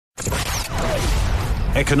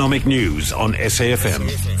Economic news on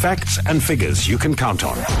SAFM. Facts and figures you can count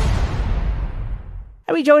on.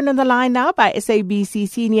 We're joined on the line now by SABC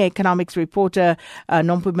senior economics reporter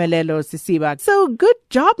Nompumelelo Sisiba. So good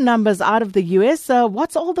job numbers out of the US.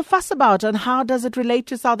 What's all the fuss about and how does it relate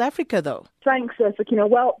to South Africa though? Thanks, Sakina.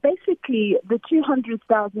 Well, basically the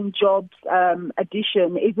 200,000 jobs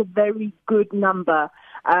addition is a very good number.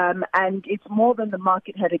 And it's more than the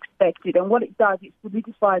market had expected. And what it does, it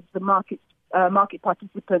solidifies the market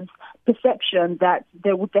participants' perception that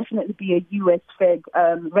there will definitely be a US Fed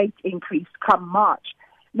rate increase come March.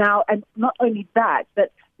 Now, and not only that,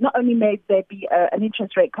 but not only may there be an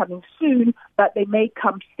interest rate coming soon, but they may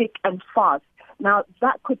come thick and fast. Now,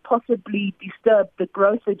 that could possibly disturb the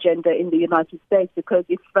growth agenda in the United States because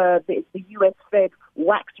if the U.S. Fed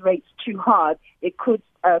whacks rates too hard, it could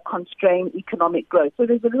constrain economic growth. So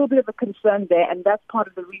there's a little bit of a concern there, and that's part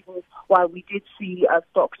of the reasons why we did see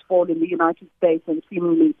stocks fall in the United States and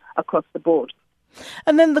seemingly across the board.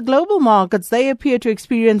 And then the global markets, they appear to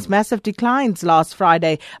experience massive declines last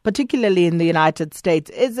Friday, particularly in the United States.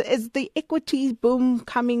 Is the equities boom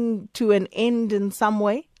coming to an end in some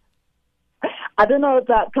way? I don't know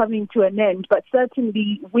about coming to an end, but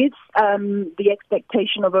certainly with the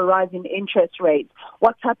expectation of a rise in interest rates,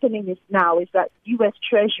 what's happening now is that U.S.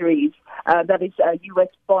 Treasuries, that is U.S.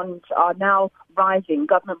 bonds, are now rising.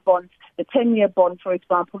 Government bonds, the 10-year bond, for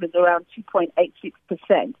example, is around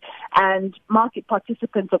 2.86%. And market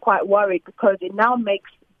participants are quite worried because it now makes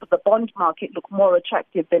the bond market look more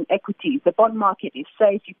attractive than equities. The bond market is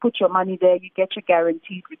safe. You put your money there, you get your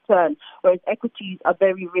guaranteed return, whereas equities are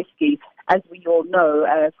very risky, as we all know,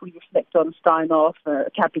 if we reflect on Steinhoff,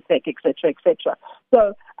 Capitec, etc., etc.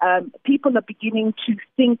 So people are beginning to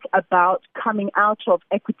think about coming out of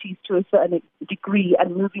equities to a certain degree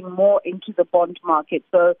and moving more into the bond market.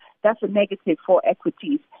 So that's a negative for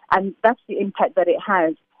equities, and that's the impact that it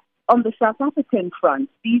has. On the South African front,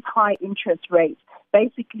 these high interest rates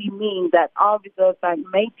basically mean that our Reserve Bank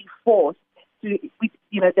may be forced to,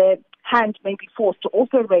 their hand may be forced to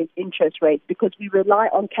also raise interest rates because we rely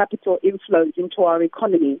on capital inflows into our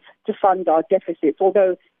economy to fund our deficits,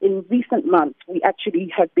 although in recent months we actually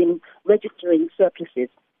have been registering surpluses.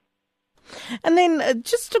 And then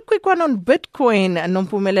just a quick one on Bitcoin,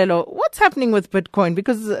 Nompumelelo. What's happening with Bitcoin?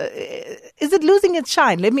 Because is it losing its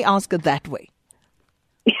shine? Let me ask it that way.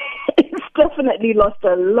 Definitely lost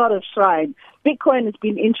a lot of shine. Bitcoin has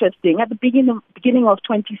been interesting. At the beginning of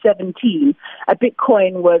 2017, a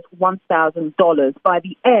Bitcoin was $1,000. By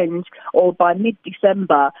the end, or by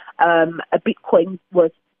mid-December, a Bitcoin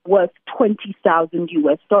was worth $20,000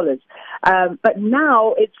 US. But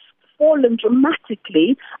now it's fallen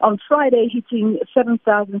dramatically. On Friday, hitting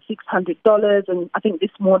 $7,600, and I think this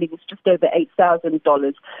morning it's just over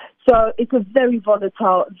 $8,000. So it's a very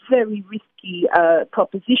volatile, very risky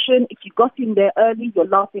proposition. If you got in there early, you're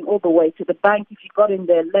laughing all the way to the bank. If you got in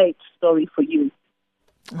there late, sorry for you.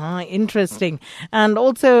 Interesting. And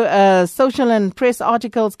also social and press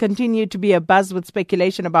articles continue to be abuzz with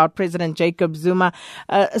speculation about President Jacob Zuma.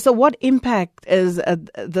 So what impact is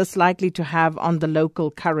this likely to have on the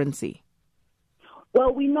local currency?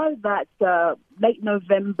 Well, we know that late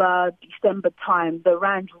November, December time, the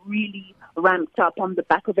rand really ramped up on the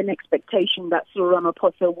back of an expectation that Cyril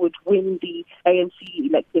Ramaphosa would win the ANC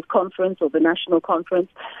elective conference or the national conference.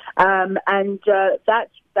 And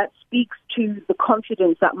that speaks to the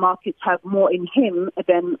confidence that markets have more in him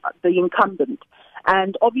than the incumbent.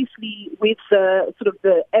 And obviously with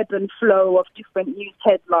the ebb and flow of different news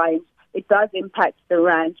headlines, it does impact the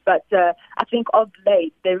rand, but I think of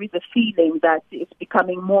late there is a feeling that it's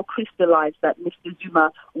becoming more crystallized that Mr.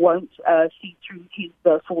 Zuma won't see through his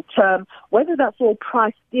full term. Whether that's all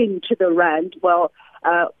priced into the rand, well,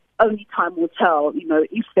 only time will tell.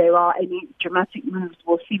 If there are any dramatic moves,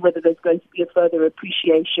 we'll see whether there's going to be a further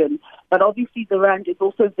appreciation. But obviously the rand is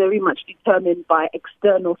also very much determined by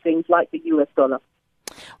external things like the US dollar.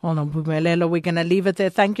 Well, Nompumelelo, we're going to leave it there.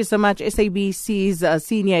 Thank you so much, SABC's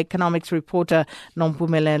senior economics reporter,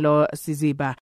 Nompumelelo Sisiba.